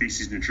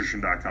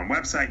speciesnutrition.com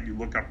website and you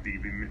look up the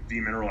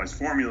V-Mineralize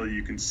formula,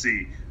 you can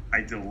see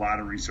I did a lot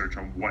of research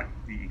on what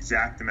the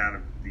exact amount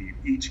of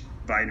each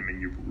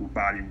vitamin your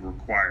body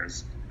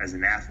requires as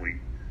an athlete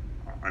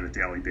on a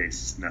daily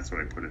basis, and that's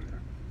what I put in there.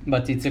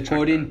 But it's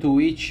according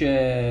to each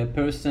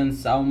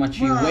person's how much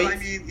you weigh? I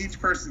mean, each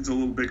person's a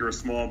little bigger or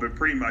small, but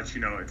pretty much,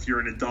 if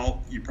you're an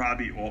adult,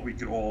 we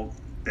could all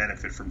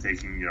benefit from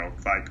taking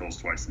 5 pills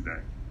twice a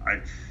day.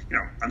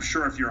 I'm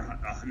sure if you're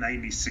a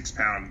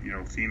 96-pound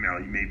female,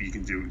 maybe you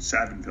can do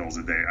 7 pills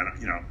a day.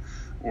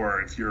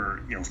 Or if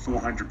you're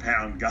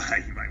 400-pound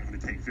guy, you might want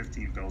to take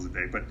 15 pills a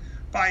day. But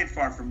by and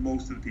far, for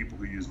most of the people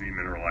who use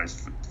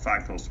V-Mineralized,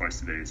 5 pills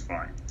twice a day is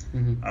fine.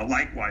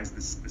 Likewise,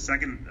 the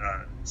second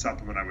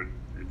supplement I would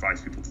advise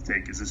people to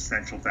take is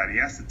essential fatty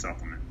acid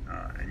supplement,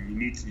 and you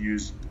need to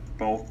use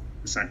both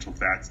essential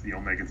fats, the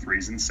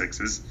omega-3s and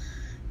 6s.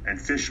 And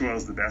fish oil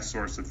is the best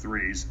source of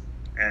 3s,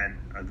 and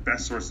the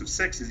best source of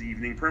 6 is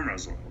evening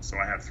primrose oil. So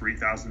I have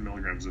 3,000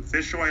 milligrams of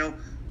fish oil,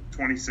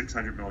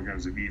 2,600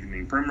 milligrams of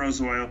evening primrose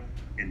oil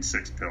in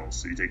 6 pills.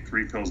 So you take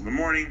 3 pills in the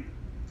morning,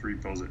 3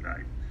 pills at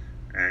night,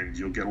 and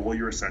you'll get all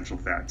your essential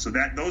fats. So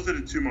those are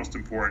the 2 most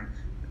important.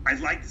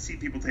 I'd like to see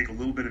people take a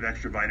little bit of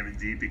extra vitamin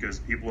D because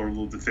people are a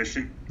little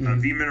deficient.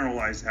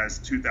 V-Mineralize has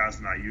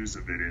 2,000 IUs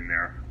of it in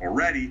there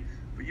already,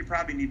 but you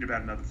probably need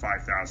about another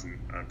 5,000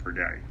 per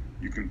day.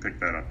 You can pick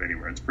that up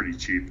anywhere. It's pretty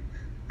cheap.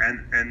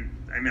 And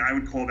I mean, I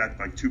would call that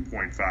like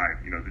 2.5,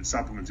 the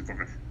supplement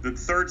 2.5. The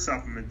third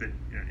supplement that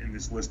in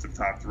this list of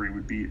top 3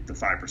 would be the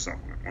fiber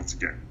supplement. Once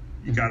again,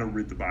 you got to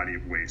rid the body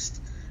of waste.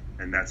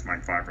 And that's my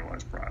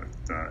Fiberlize product.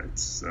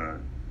 It's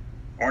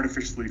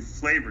artificially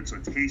flavored, so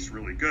it tastes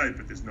really good,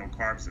 but there's no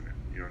carbs in it.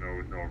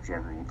 No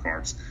absorbable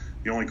carbs.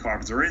 The only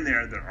carbs that are in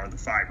there that are the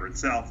fiber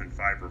itself, and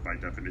fiber by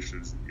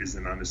definition is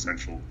an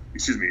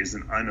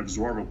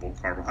unabsorbable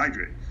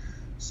carbohydrate.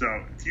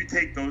 So if you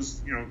take those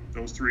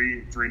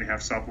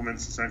 3.5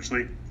 supplements,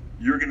 essentially,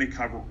 you're going to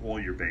cover all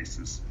your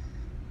bases.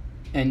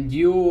 And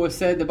you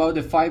said about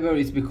the fiber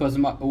is because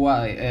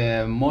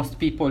why? Most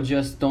people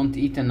just don't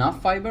eat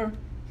enough fiber?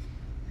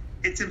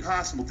 It's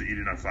impossible to eat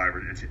enough fiber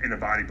in a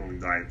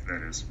bodybuilding diet,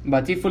 that is.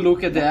 But if you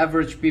look at the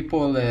average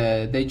people,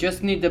 they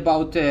just need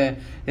about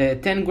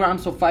 10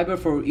 grams of fiber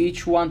for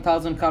each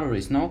 1,000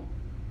 calories, no?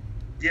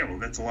 Yeah, well,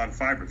 that's a lot of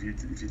fiber. If you're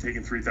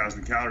taking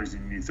 3,000 calories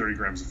and you need 30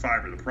 grams of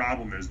fiber, the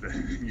problem is that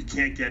you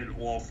can't get it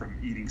all from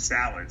eating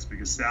salads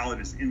because salad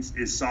is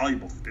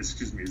insoluble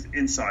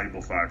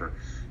fiber.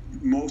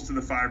 Most of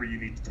the fiber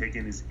you need to take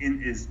in is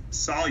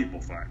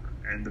soluble fiber,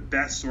 and the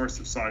best source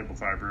of soluble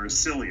fiber is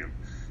psyllium.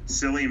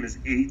 Psyllium is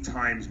 8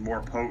 times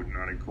more potent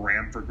on a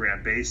gram per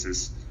gram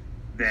basis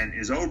than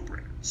is oat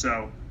bran.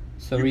 So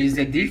there is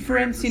a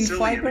difference in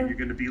fiber. You're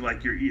going to be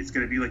like it's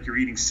going to be like you're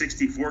eating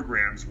 64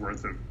 grams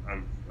worth of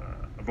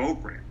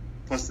oat bran.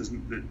 Plus,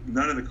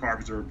 none of the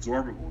carbs are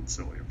absorbable in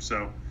psyllium.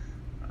 So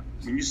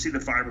when you see the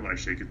Fiberlife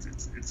shake,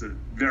 it's a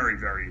very,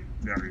 very,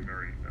 very,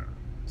 very.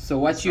 So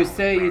what you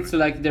say, product. It's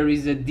like there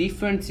is a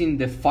difference in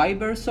the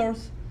fiber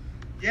source.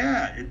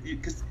 Yeah,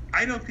 because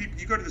I know people.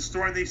 You go to the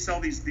store and they sell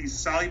these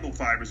soluble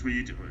fibers where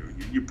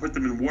you put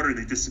them in water,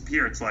 they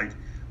disappear. It's like,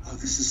 oh,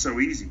 this is so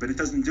easy, but it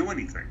doesn't do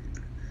anything.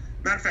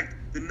 Matter of fact,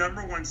 the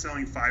number 1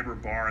 selling fiber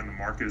bar in the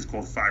market is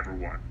called Fiber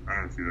One. I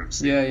don't know if you've ever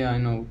seen it. Yeah, I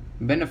know.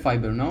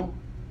 Benefiber, no?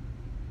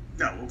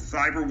 No,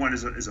 Fiber One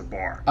is a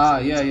bar.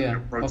 It's a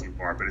protein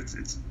bar, but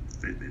it's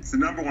the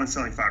number 1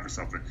 selling fiber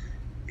supplement.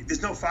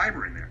 There's no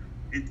fiber in there.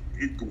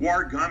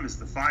 Guar gum is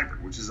the fiber,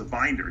 which is a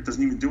binder. It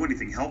doesn't even do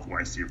anything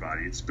health-wise to your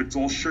body. It's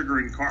all sugar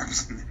and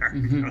carbs in there.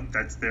 Mm-hmm.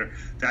 That's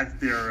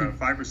their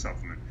fiber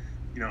supplement.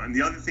 And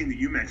the other thing that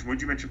you mentioned, what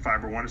did you mention?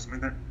 Fiber One or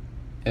something like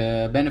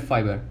that?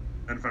 Benefiber.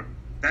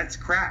 That's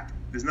crap.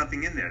 There's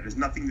nothing in there. There's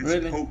nothing that's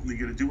Really? potently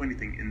going to do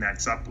anything in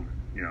that supplement.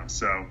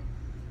 So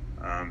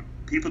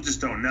people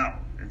just don't know,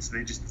 and so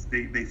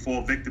they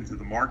fall victim to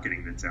the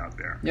marketing that's out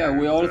there. Yeah, and,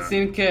 we all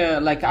think,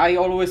 like I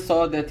always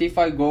thought that if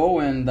I go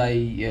and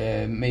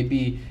I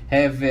maybe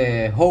have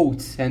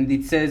oats and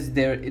it says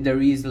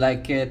there is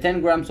like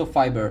 10 grams of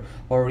fiber,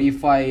 or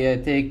if I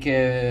take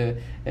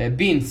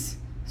beans,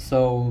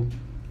 so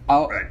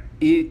Right.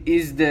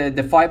 is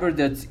the fiber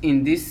that's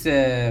in these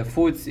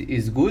foods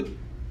is good?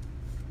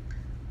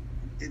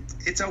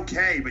 It's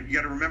okay, but you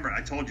got to remember,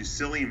 I told you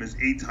psyllium is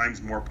 8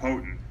 times more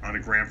potent on a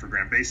gram for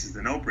gram basis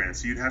than oat bran.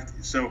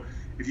 So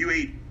if you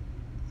ate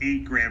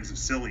 8 grams of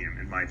psyllium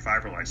in my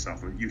Fiberlife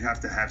supplement, you'd have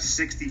to have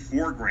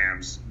 64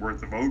 grams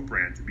worth of oat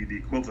bran to be the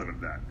equivalent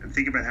of that. And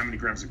think about how many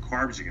grams of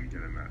carbs you're going to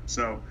get in that.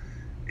 So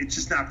it's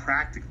just not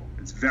practical.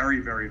 It's very,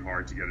 very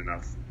hard to get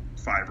enough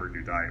fiber in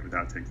your diet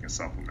without taking a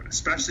supplement,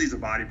 especially as a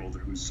bodybuilder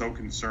who's so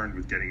concerned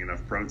with getting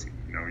enough protein.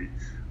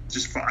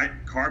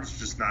 Carbs are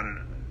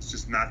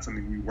just not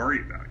something we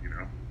worry about.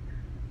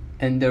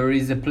 And there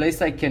is a place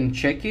I can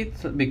check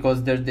it,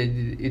 because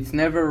it's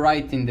never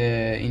right in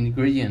the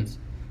ingredients.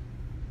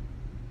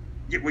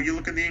 Yeah, well, you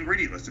look at the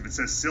ingredient list. If it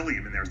says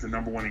psyllium in there as the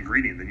number 1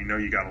 ingredient, then you know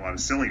you got a lot of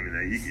psyllium in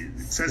there.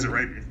 It says it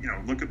right.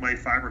 Look at my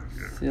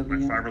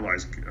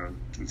Fiberlife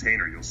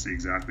container. You'll see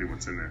exactly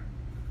what's in there.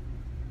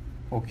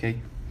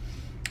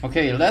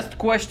 Okay, last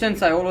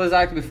questions I always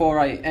ask before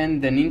I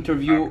end an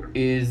interview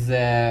is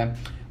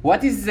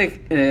what is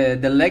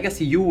the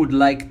legacy you would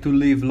like to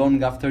leave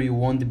long after you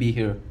won't be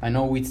here? I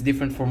know it's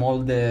different from all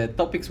the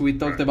topics we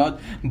talked about,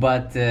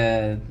 but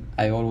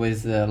I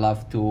always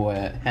love to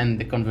end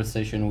the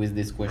conversation with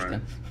this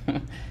question.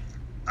 Right.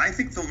 I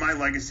think my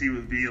legacy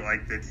would be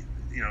like that.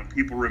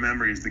 People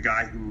remember he's the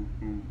guy who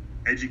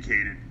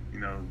educated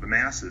the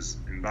masses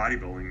in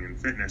bodybuilding and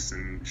fitness,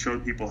 and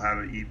showed people how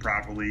to eat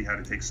properly, how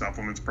to take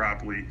supplements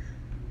properly,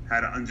 how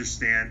to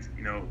understand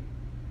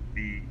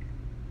the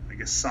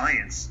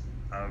science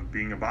of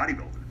being a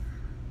bodybuilder.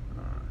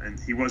 And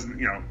he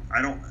wasn't,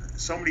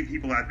 so many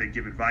people out there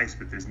give advice,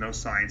 but there's no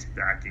science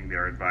backing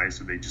their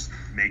advice, or they just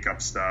make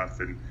up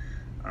stuff. And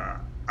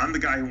I'm the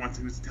guy who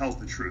tells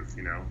the truth.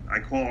 I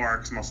call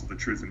RX Muscle the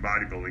truth in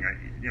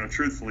bodybuilding.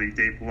 Truthfully,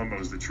 Dave Palumbo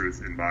is the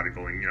truth in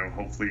bodybuilding.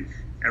 Hopefully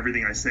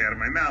everything I say out of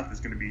my mouth is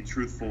going to be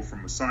truthful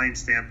from a science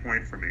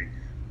standpoint, from a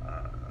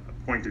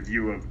point of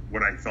view of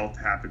what I felt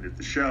happened at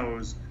the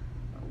shows,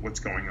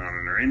 what's going on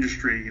in our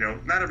industry.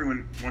 Not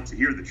everyone wants to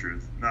hear the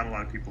truth. Not a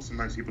lot of people.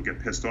 Sometimes people get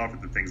pissed off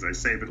at the things I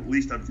say, but at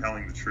least I'm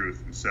telling the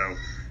truth. And so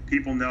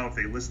people know if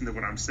they listen to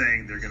what I'm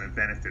saying, they're going to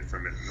benefit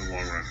from it in the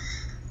long run.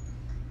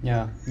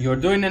 Yeah, you're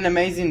doing an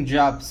amazing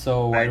job.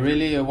 So I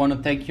really want to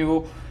thank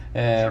you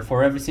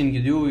for everything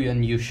you do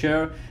and you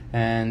share.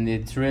 And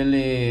it's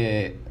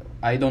really,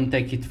 I don't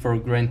take it for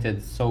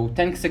granted. So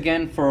thanks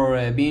again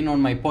for being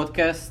on my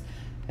podcast.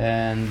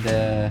 And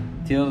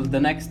till the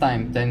next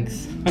time,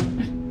 thanks.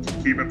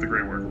 Keep up the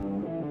great work.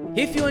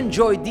 If you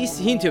enjoyed this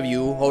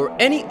interview or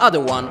any other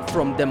one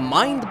from the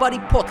Mind Body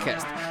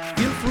Podcast,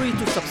 feel free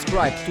to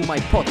subscribe to my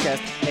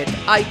podcast at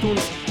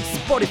iTunes,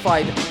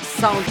 Spotify,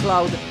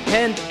 SoundCloud,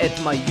 and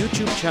at my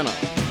YouTube channel.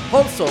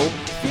 Also,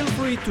 feel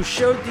free to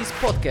share this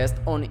podcast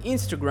on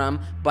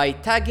Instagram by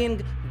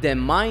tagging the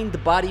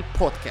Mind Body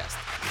Podcast.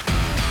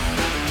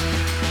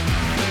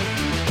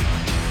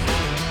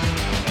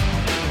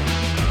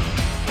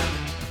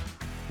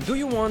 Do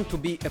you want to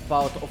be a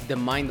part of the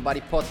Mind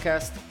Body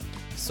Podcast?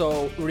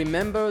 So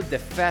remember the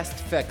FAST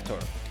factor.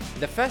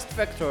 The FAST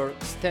factor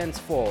stands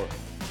for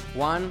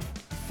 1.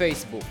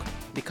 Facebook.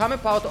 Become a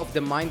part of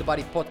the Mind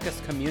Body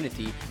Podcast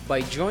community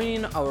by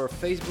joining our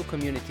Facebook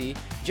community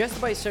just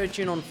by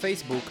searching on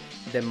Facebook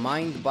the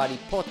Mind Body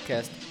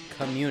Podcast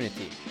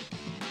community.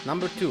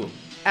 Number 2.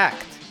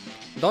 Act.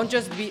 Don't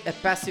just be a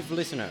passive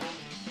listener.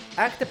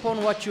 Act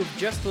upon what you've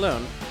just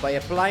learned by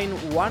applying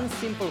one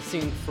simple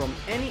thing from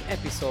any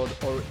episode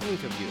or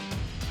interview.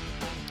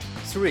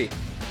 3.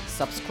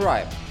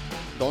 Subscribe.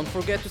 Don't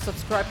forget to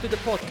subscribe to the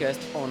podcast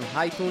on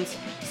iTunes,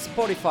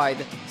 Spotify,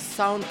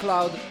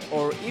 SoundCloud,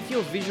 or if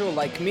you're visual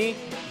like me,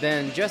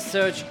 then just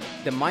search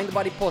the Mind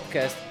Body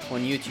Podcast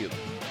on YouTube.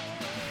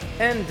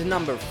 And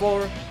number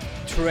 4,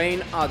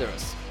 train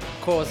others.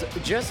 Cause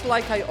just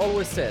like I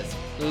always says,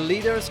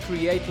 leaders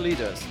create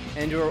leaders,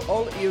 and you're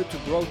all here to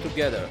grow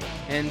together.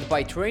 And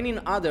by training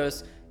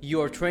others,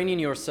 you're training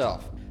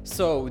yourself.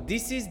 So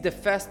this is the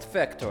FAST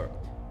factor.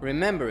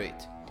 Remember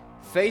it.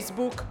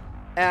 Facebook,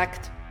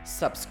 act,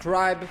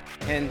 subscribe,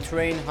 and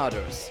train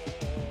others.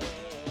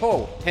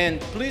 Oh, and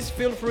please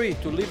feel free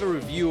to leave a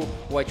review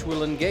which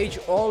will engage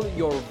all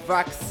your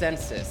VAC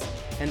senses.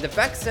 And the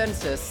VAC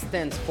senses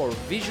stands for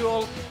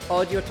visual,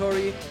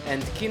 auditory,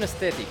 and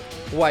kinesthetic,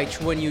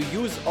 which when you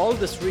use all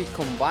the 3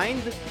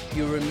 combined,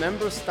 you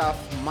remember stuff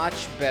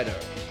much better.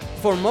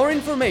 For more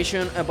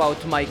information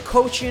about my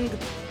coaching,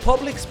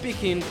 public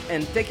speaking,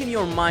 and taking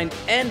your mind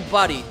and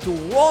body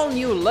to all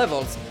new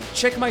levels,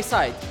 check my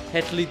site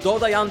at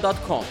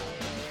lidodayan.com.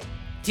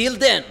 Till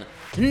then,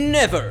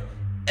 never,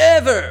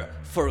 ever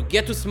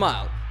forget to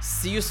smile.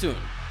 See you soon.